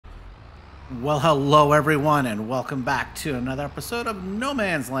Well, hello everyone, and welcome back to another episode of No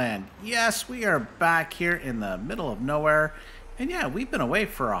Man's Land. Yes, we are back here in the middle of nowhere, and yeah, we've been away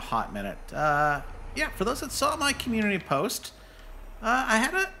for a hot minute. Yeah, for those that saw my community post, I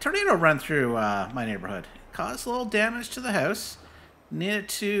had a tornado run through my neighborhood. It caused a little damage to the house. Needed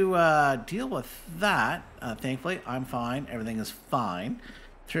to deal with that. Thankfully, I'm fine. Everything is fine.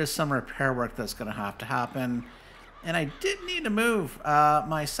 There's some repair work that's going to have to happen. And I did need to move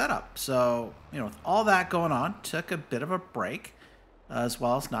my setup. So, with all that going on, took a bit of a break, as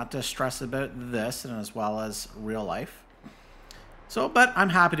well as not to stress about this and as well as real life. So, but I'm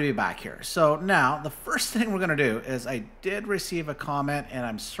happy to be back here. So now, the first thing we're going to do is I did receive a comment, and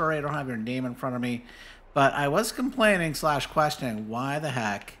I'm sorry I don't have your name in front of me, but I was complaining / questioning why the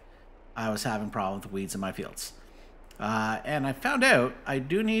heck I was having problems with weeds in my fields. And I found out I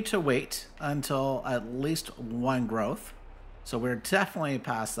do need to wait until at least one growth. So we're definitely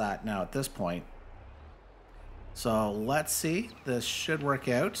past that now at this point. So let's see. This should work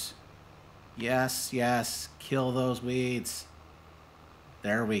out. Yes, yes. Kill those weeds.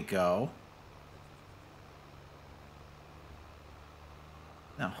 There we go.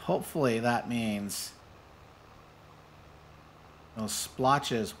 Now hopefully that means those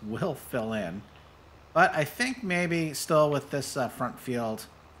splotches will fill in. But I think maybe still with this front field.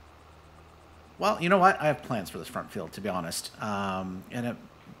 Well, you know what? I have plans for this front field, to be honest. You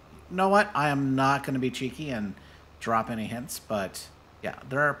know what? I am not going to be cheeky and drop any hints. But yeah,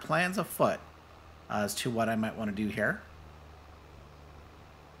 there are plans afoot as to what I might want to do here.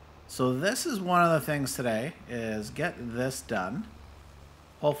 So this is one of the things today is get this done.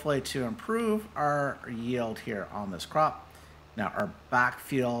 Hopefully to improve our yield here on this crop. Now, our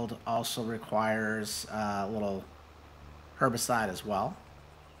backfield also requires a little herbicide as well.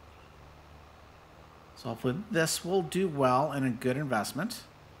 So hopefully this will do well and a good investment.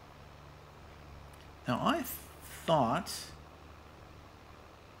 Now, I thought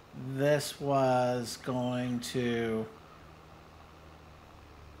this was going to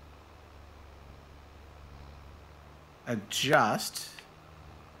adjust.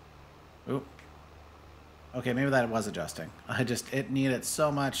 Oop. Okay, maybe that was adjusting. It needed so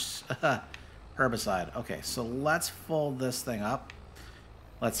much herbicide. Okay, so let's fold this thing up.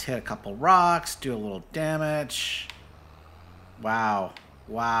 Let's hit a couple rocks, do a little damage. Wow,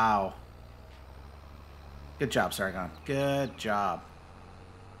 wow. Good job, Sargon. Good job.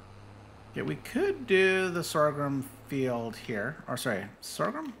 Okay, we could do the sorghum field here. Or sorry,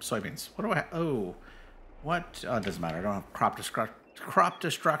 sorghum? Soybeans. What do I have? Oh, what? Oh, it doesn't matter. I don't have crop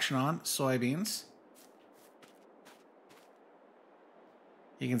destruction on. Soybeans.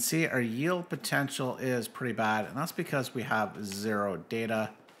 You can see our yield potential is pretty bad, and that's because we have zero data.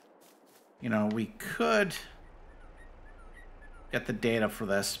 We could get the data for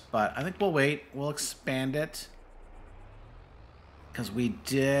this, but I think we'll wait. We'll expand it because we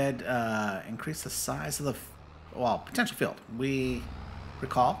did increase the size of the, potential field. We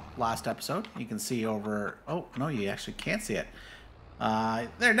recall last episode. You can see over, oh, no, you actually can't see it.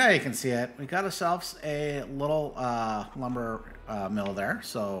 There, now you can see it. We got ourselves a little lumber mill there,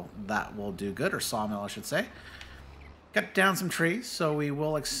 so that will do good, or sawmill, I should say. Cut down some trees, so we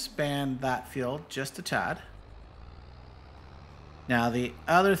will expand that field just a tad. Now, the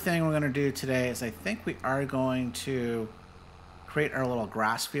other thing we're going to do today is I think we are going to create our little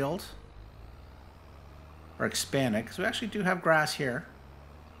grass field, or expand it, because we actually do have grass here.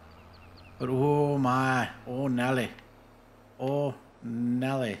 But oh my, oh Nelly. Oh,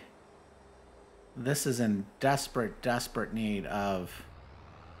 Nelly. This is in desperate, desperate need of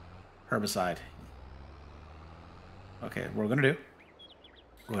herbicide. Okay, what we're going to do,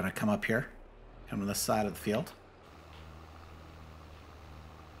 we're going to come up here, come to the side of the field.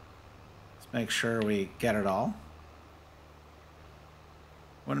 Let's make sure we get it all.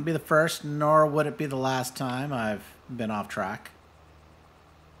 Wouldn't be the first, nor would it be the last time I've been off track.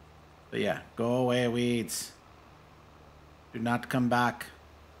 But yeah, go away, weeds. Do not come back,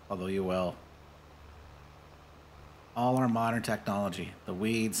 although you will. All our modern technology, the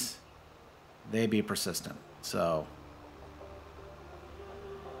weeds, they be persistent. So,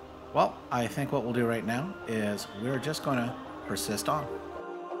 well, I think what we'll do right now is we're just going to persist on.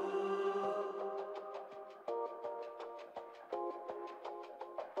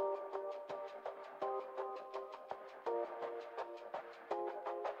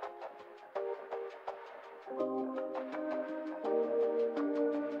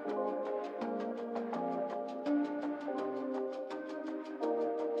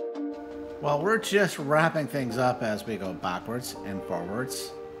 Well, we're just wrapping things up as we go backwards and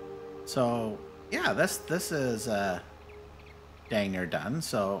forwards. So, yeah, this is dang near done.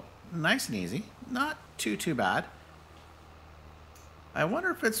 So nice and easy. Not too bad. I wonder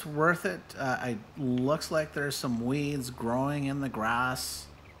if it's worth it. It looks like there's some weeds growing in the grass.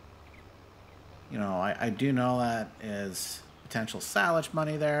 You know, I do know that is potential silage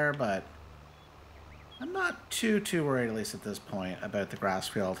money there, but I'm not too worried, at least at this point, about the grass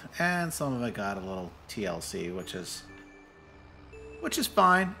field. And some of it got a little TLC, which is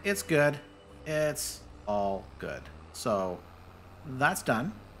fine. It's good. It's all good. So that's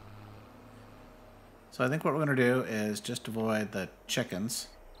done. So I think what we're going to do is just avoid the chickens.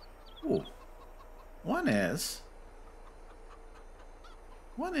 Ooh. One is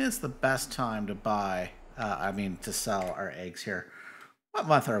the best time to buy, to sell our eggs here. What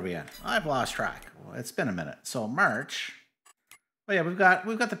month are we in? I've lost track. Well, it's been a minute. So March. Oh yeah, we've got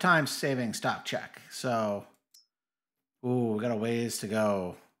the time saving stock check. So, ooh, we got a ways to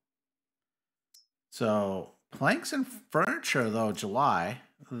go. So planks and furniture though, July.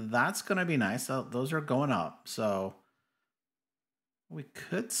 That's gonna be nice. Those are going up. So we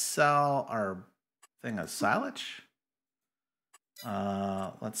could sell our thing of silage.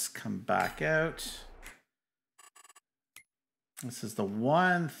 Let's come back out. This is the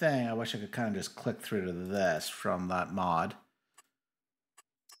one thing I wish I could kind of just click through to this from that mod,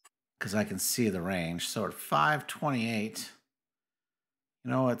 because I can see the range. So at 528, you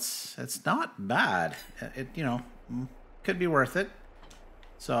know, it's not bad. It you know, could be worth it.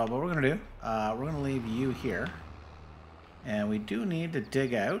 So what we're gonna do, we're gonna leave you here, and we do need to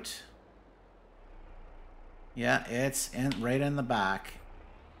dig out. Yeah, it's right in the back.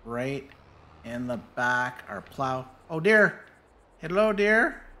 Right in the back. Our plow. Oh, dear. Hello,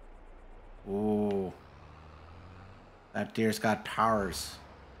 deer. Ooh. That deer's got powers.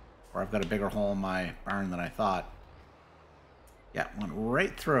 Or I've got a bigger hole in my barn than I thought. Yeah, went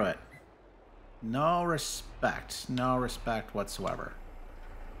right through it. No respect. No respect whatsoever.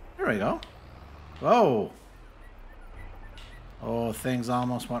 There we go. Whoa. Oh, things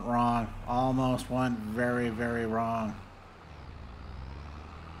almost went wrong. Almost went very wrong.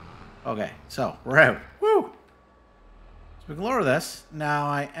 Okay, so we're out. Woo! So we can lower this. Now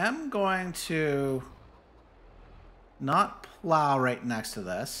I am going to not plow right next to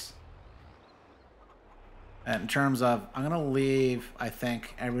this. And in terms of, I'm going to leave, I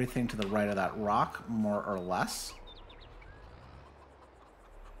think, everything to the right of that rock, more or less.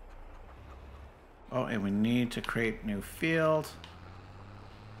 Oh, and we need to create new field.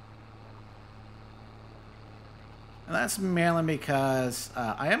 And that's mainly because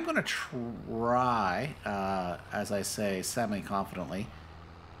I am going to try, as I say semi-confidently,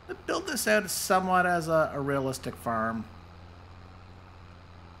 to build this out somewhat as a realistic farm.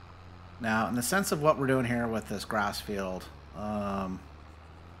 Now, in the sense of what we're doing here with this grass field,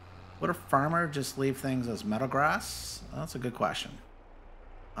 would a farmer just leave things as meadow grass? That's a good question.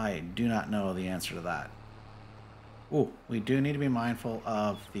 I do not know the answer to that. Ooh, we do need to be mindful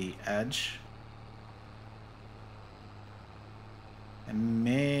of the edge. And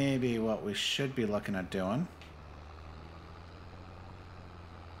maybe what we should be looking at doing.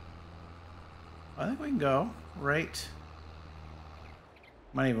 I think we can go right.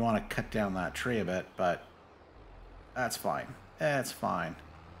 Might even want to cut down that tree a bit, but that's fine. That's fine.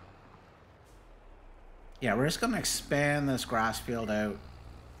 Yeah, we're just going to expand this grass field out.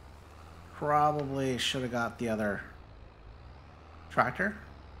 Probably should have got the other tractor.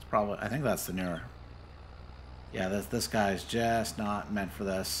 It's probably, I think that's the newer. Yeah, this guy's just not meant for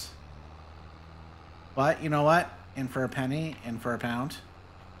this. But you know what? In for a penny, in for a pound.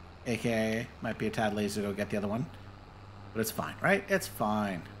 AKA, might be a tad lazy to go get the other one. But it's fine, right? It's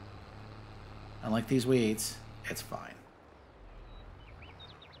fine. Unlike these weeds, it's fine.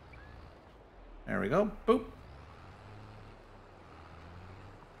 There we go. Boop.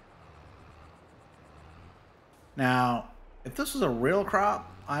 Now, if this was a real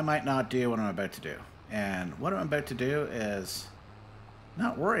crop, I might not do what I'm about to do. And what I'm about to do is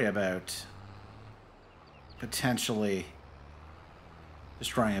not worry about potentially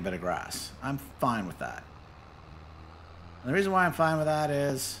destroying a bit of grass. I'm fine with that. And the reason why I'm fine with that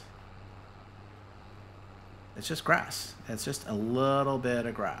is it's just grass. It's just a little bit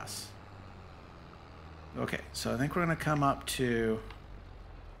of grass. Okay, so I think we're going to come up to,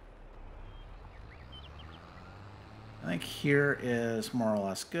 I think here is more or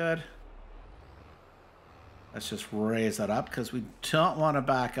less good. Let's just raise that up because we don't want to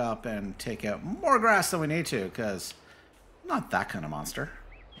back up and take out more grass than we need to, because I'm not that kind of monster.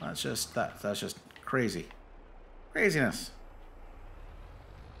 That's just that's just crazy. Craziness.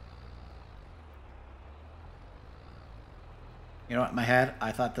 You know what, in my head,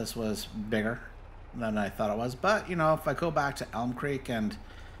 I thought this was bigger than I thought it was. But, you know, if I go back to Elm Creek and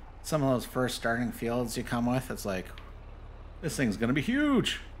Some of those first starting fields you come with, it's like, this thing's gonna be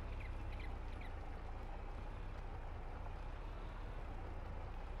huge.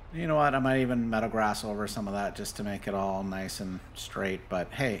 You know what? I might even meadow grass over some of that just to make it all nice and straight.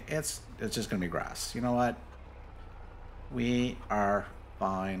 But hey, it's just gonna be grass. You know what? We are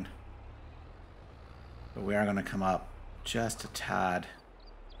fine. But we are gonna come up just a tad.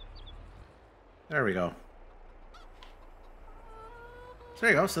 There we go. So there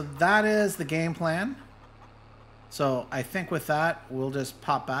you go. So that is the game plan. So I think with that, we'll just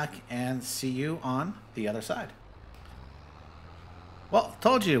pop back and see you on the other side. Well,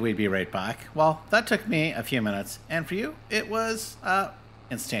 told you we'd be right back. Well, that took me a few minutes, and for you, it was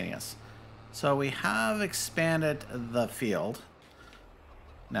instantaneous. So we have expanded the field.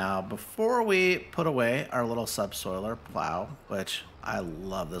 Now, before we put away our little subsoiler plow, which I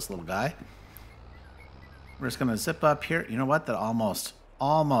love this little guy, we're just going to zip up here. You know what? That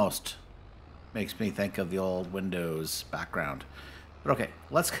almost makes me think of the old Windows background. But okay,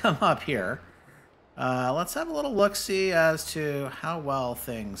 let's come up here. Let's have a little look-see as to how well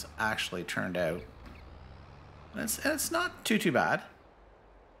things actually turned out. It's not too bad.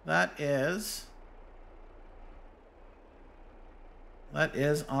 That is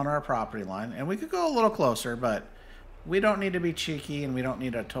on our property line. And we could go a little closer, but we don't need to be cheeky and we don't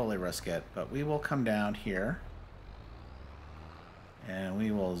need to totally risk it. But we will come down here. And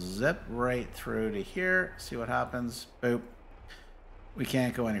we will zip right through to here. See what happens. Boop. We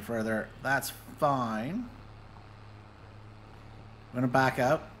can't go any further. That's fine. I'm going to back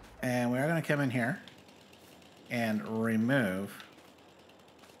up. And we are going to come in here. And remove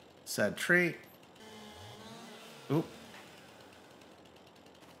said tree. Oop.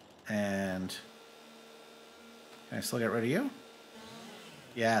 And can I still get rid of you?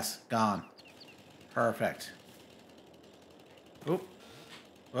 Yes, gone. Perfect. Oop.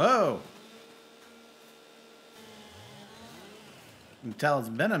 Whoa. You can tell it's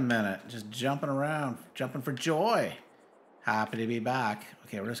been a minute. Just jumping around, jumping for joy. Happy to be back.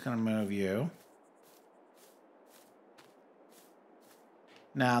 Okay, we're just going to move you.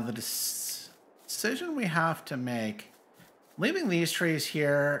 Now, the decision we have to make, leaving these trees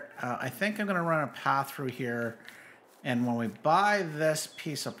here, I think I'm going to run a path through here. And when we buy this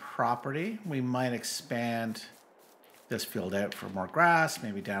piece of property, we might expand this field out for more grass,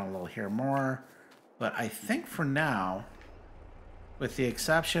 maybe down a little here more. But I think for now, with the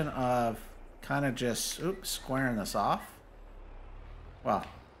exception of kind of just squaring this off, well,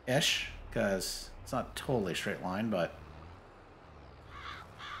 ish, because it's not totally straight line, but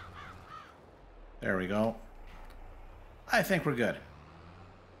there we go. I think we're good.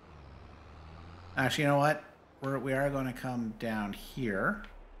 Actually, you know what? We are going to come down here.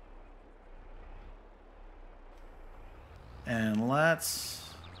 And let's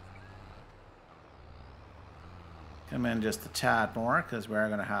come in just a tad more because we are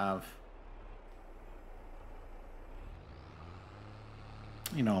going to have,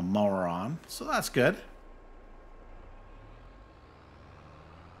 you know, a mower on. So that's good.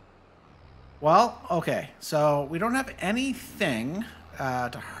 Well, okay. So we don't have anything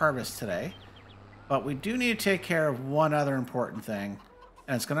to harvest today, but we do need to take care of one other important thing,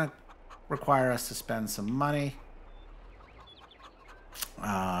 and it's going to require us to spend some money.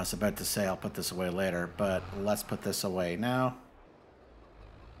 I was about to say I'll put this away later, but let's put this away now.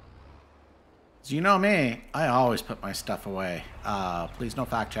 So you know me, I always put my stuff away. Please, no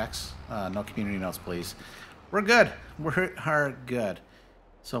fact checks. No community notes, please. We're good. We are good.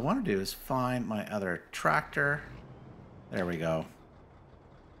 So what I want to do is find my other tractor. There we go.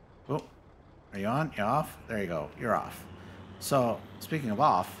 Oh, are you on? You off? There you go. You're off. So speaking of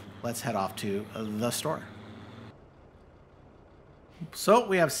off, let's head off to the store. So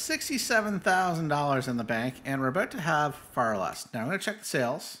we have $67,000 in the bank, and we're about to have far less. Now I'm going to check the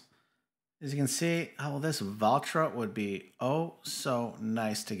sales. As you can see, oh, this Valtra would be oh so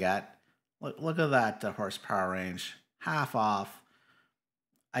nice to get. Look at that horsepower range, half off.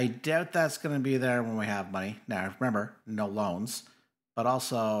 I doubt that's going to be there when we have money. Now remember, no loans, but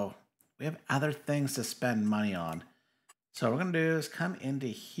also we have other things to spend money on. So what we're going to do is come into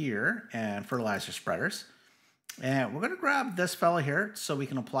here and fertilizer spreaders. And we're going to grab this fella here so we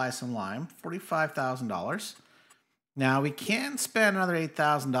can apply some lime, $45,000. Now we can spend another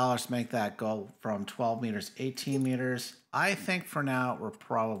 $8,000 to make that go from 12 meters, 18 meters. I think for now we're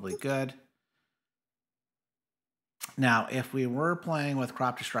probably good. Now, if we were playing with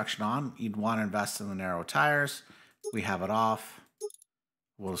crop destruction on, you'd want to invest in the narrow tires. We have it off.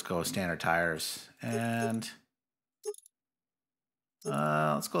 We'll just go with standard tires. And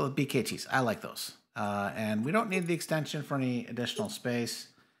let's go with BKTs. I like those. And we don't need the extension for any additional space.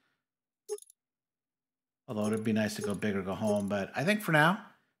 Although it'd be nice to go big or go home. But I think for now,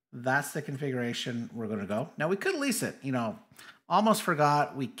 that's the configuration we're going to go. Now, we could lease it. You know, almost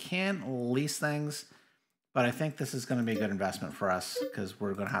forgot we can lease things. But I think this is going to be a good investment for us because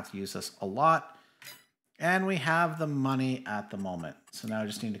we're going to have to use this a lot. And we have the money at the moment. So now I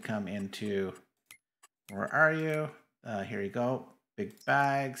just need to come into, where are you? Here you go. Big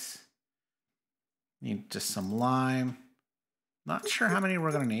bags. Need just some lime. Not sure how many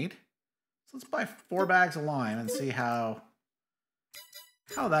we're going to need. So let's buy 4 bags of lime and see how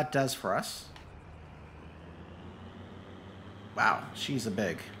that does for us. Wow, she's a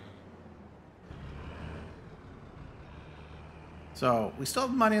big. So we still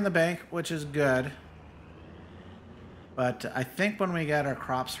have money in the bank, which is good. But I think when we get our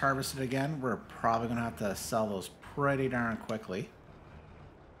crops harvested again, we're probably going to have to sell those pretty darn quickly.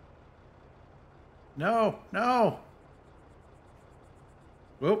 No, no.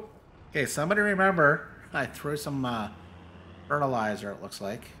 Whoop. Okay, somebody remember, I threw some fertilizer, it looks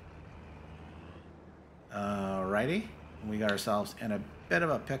like. Alrighty. We got ourselves in a bit of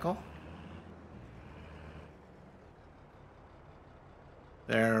a pickle.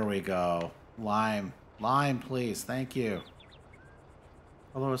 There we go. Lime. Lime, please. Thank you.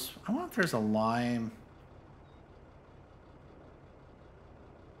 Although, I wonder if there's a lime.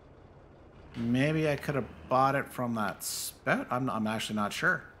 Maybe I could have bought it from that spout. I'm actually not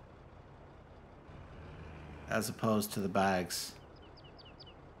sure. As opposed to the bags.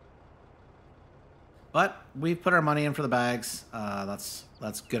 But we've put our money in for the bags.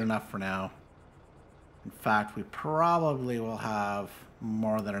 That's good enough for now. In fact, we probably will have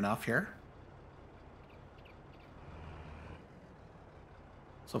more than enough here.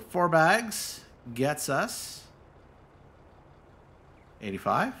 So 4 bags gets us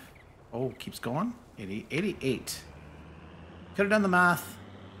 85. Oh, keeps going. 80, 88. Could have done the math.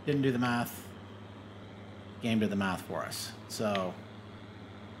 Didn't do the math. Game did the math for us. So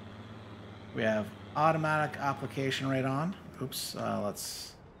we have automatic application rate on. Oops.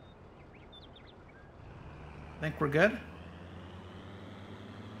 Let's. I think we're good.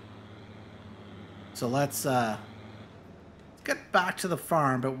 So let's get back to the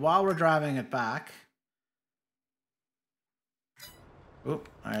farm. But while we're driving it back. Oop,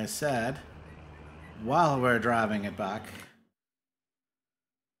 I said, while we're driving it back,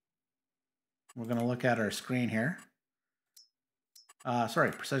 we're going to look at our screen here.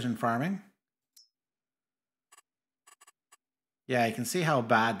 Sorry, precision farming. Yeah, you can see how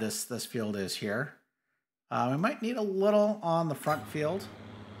bad this field is here. We might need a little on the front field,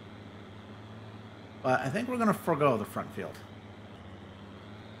 but I think we're going to forego the front field.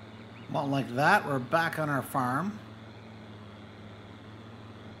 Well, like that, we're back on our farm.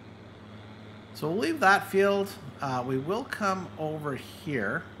 So we'll leave that field. We will come over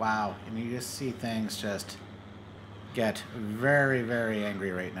here. Wow, and you just see things just get very, very angry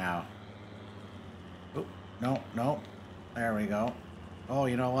right now. Oh, no, no. There we go. Oh,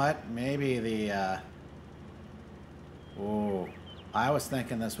 you know what? Maybe the... Oh, I was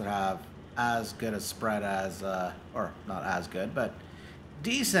thinking this would have as good a spread as... or not as good, but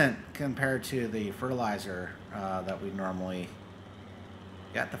decent compared to the fertilizer that we normally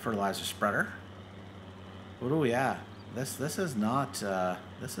get, the fertilizer spreader. Oh yeah, this is not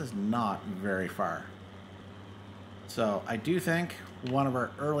very far. So I do think one of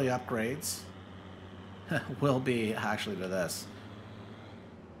our early upgrades will be actually to this.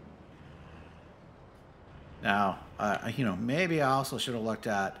 Now, you know, maybe I also should have looked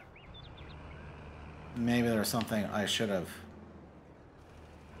at. Maybe there's something I should have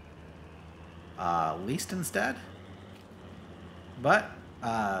leased instead. But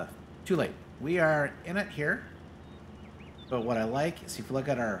too late. We are in it here, but what I like is if you look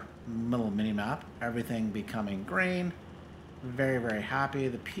at our little mini map, everything becoming green. Very, very happy.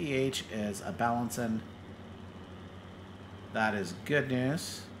 The pH is a balancing. That is good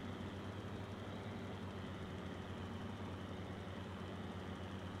news.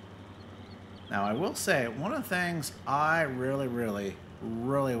 Now I will say one of the things I really, really,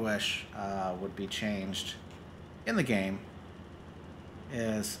 really wish would be changed in the game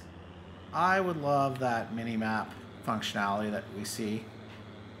is I would love that mini-map functionality that we see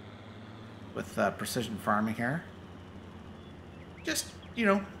with precision farming here. Just, you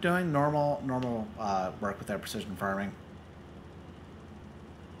know, doing normal work with that precision farming.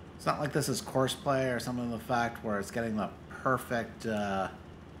 It's not like this is course play or something of the fact where it's getting the perfect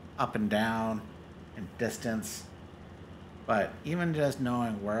up and down and distance. But even just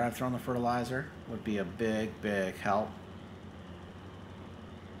knowing where I've thrown the fertilizer would be a big, big help.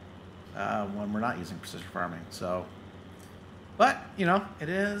 When we're not using precision farming. So, But, you know, it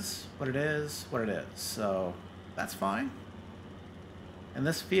is what it is, what it is. So that's fine. And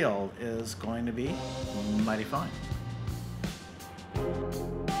this field is going to be mighty fine.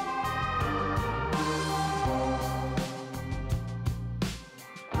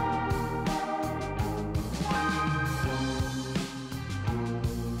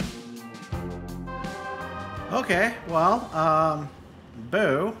 Okay, well,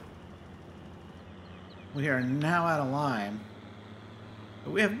 boo. We are now out of lime.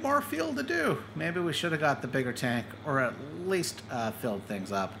 But we have more field to do. Maybe we should have got the bigger tank, or at least filled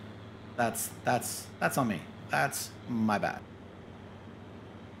things up. That's on me. That's my bad.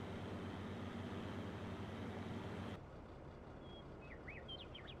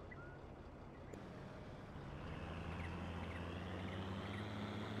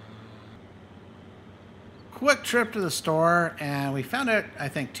 Quick trip to the store, and we found out, I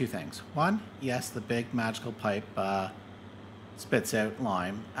think, two things. One, yes, the big magical pipe spits out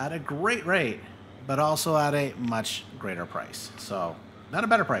lime at a great rate, but also at a much greater price. So, not a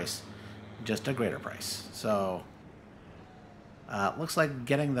better price, just a greater price. So, looks like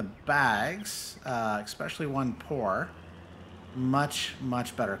getting the bags, especially one pour, much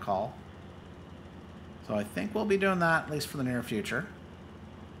better call. So I think we'll be doing that, at least for the near future.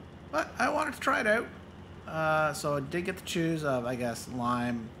 But I wanted to try it out. So I did get to choose of, I guess,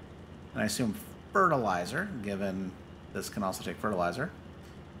 lime, and I assume fertilizer, given this can also take fertilizer.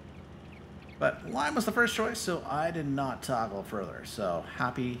 But lime was the first choice, so I did not toggle further. So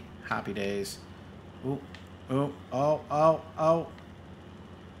happy days. Ooh, ooh, oh.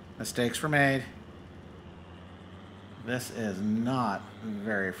 Mistakes were made. This is not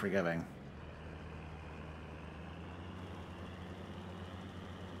very forgiving.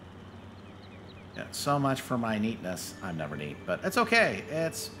 Yeah, so much for my neatness. I'm never neat, but it's okay.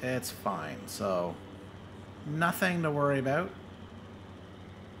 It's fine. So nothing to worry about.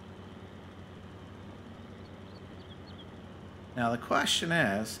 Now the question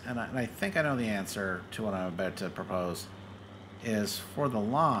is, and I think I know the answer to what I'm about to propose, is for the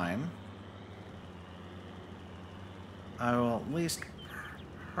lime, I will at least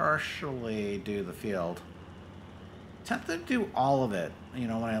partially do the field. Tempted to do all of it. You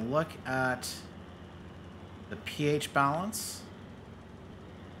know, when I look at the pH balance,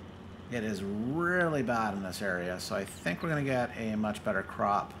 it is really bad in this area, so I think we're going to get a much better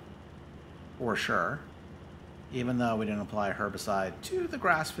crop for sure, even though we didn't apply herbicide to the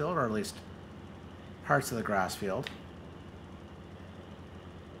grass field, or at least parts of the grass field.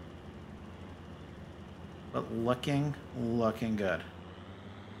 But looking good.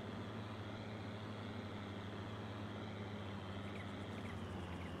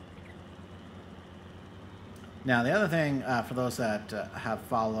 Now, the other thing, for those that have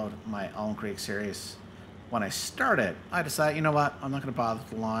followed my Elm Creek series, when I started, I decided, you know what, I'm not going to bother with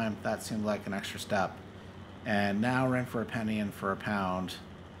the lime. That seemed like an extra step. And now we're in for a penny and for a pound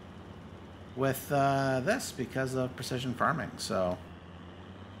with this because of precision farming. So,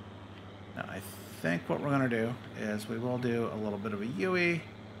 now I think what we're going to do is we will do a little bit of a UE.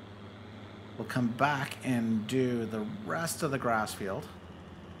 We'll come back and do the rest of the grass field.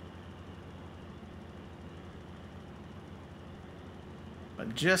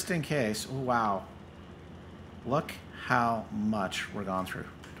 But just in case, oh, wow, look how much we're gone through.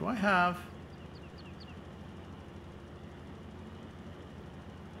 Do I have?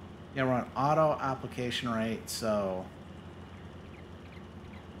 Yeah, we're on auto application rate, so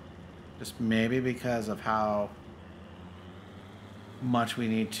just maybe because of how much we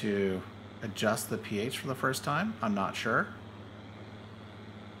need to adjust the pH for the first time, I'm not sure.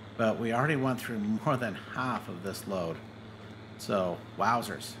 But we already went through more than half of this load. So,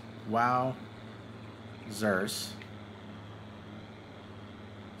 wowzers. Wowzers. So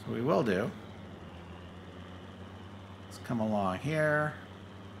we will do. Let's come along here.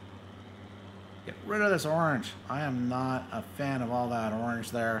 Get rid of this orange. I am not a fan of all that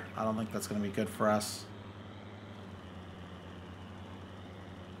orange there. I don't think that's going to be good for us.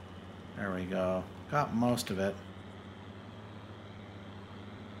 There we go. Got most of it.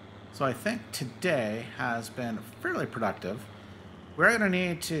 So I think today has been fairly productive. We're going to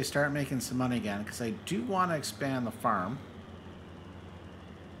need to start making some money again because I do want to expand the farm.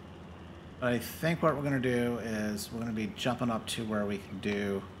 But I think what we're going to do is we're going to be jumping up to where we can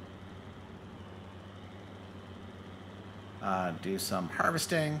do some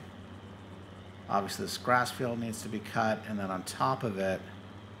harvesting. Obviously this grass field needs to be cut, and then on top of it,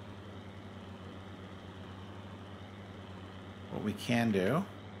 what we can do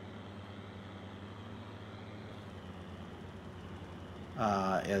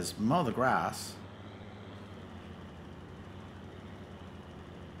is mow the grass.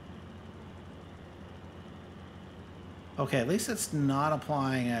 Okay, at least it's not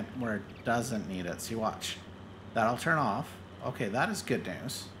applying it where it doesn't need it. See, watch. That'll turn off. Okay, that is good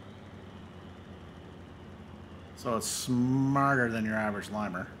news. So it's smarter than your average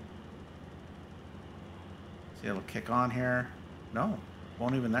limer. See, it'll kick on here. No,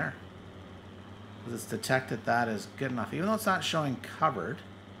 won't even there. Because it's detected that is good enough. Even though it's not showing covered.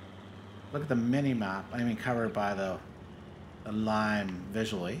 Look at the mini map. I mean covered by the lime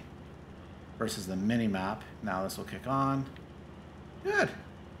visually. Versus the mini map. Now this will kick on. Good.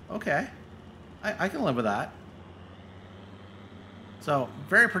 Okay. I can live with that. So,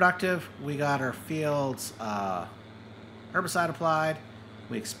 very productive. We got our fields herbicide applied.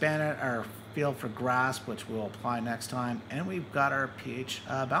 We expanded our field for grass, which we'll apply next time. And we've got our pH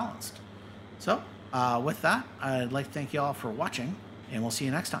balanced. So, with that, I'd like to thank you all for watching. And we'll see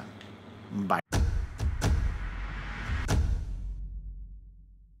you next time. Bye.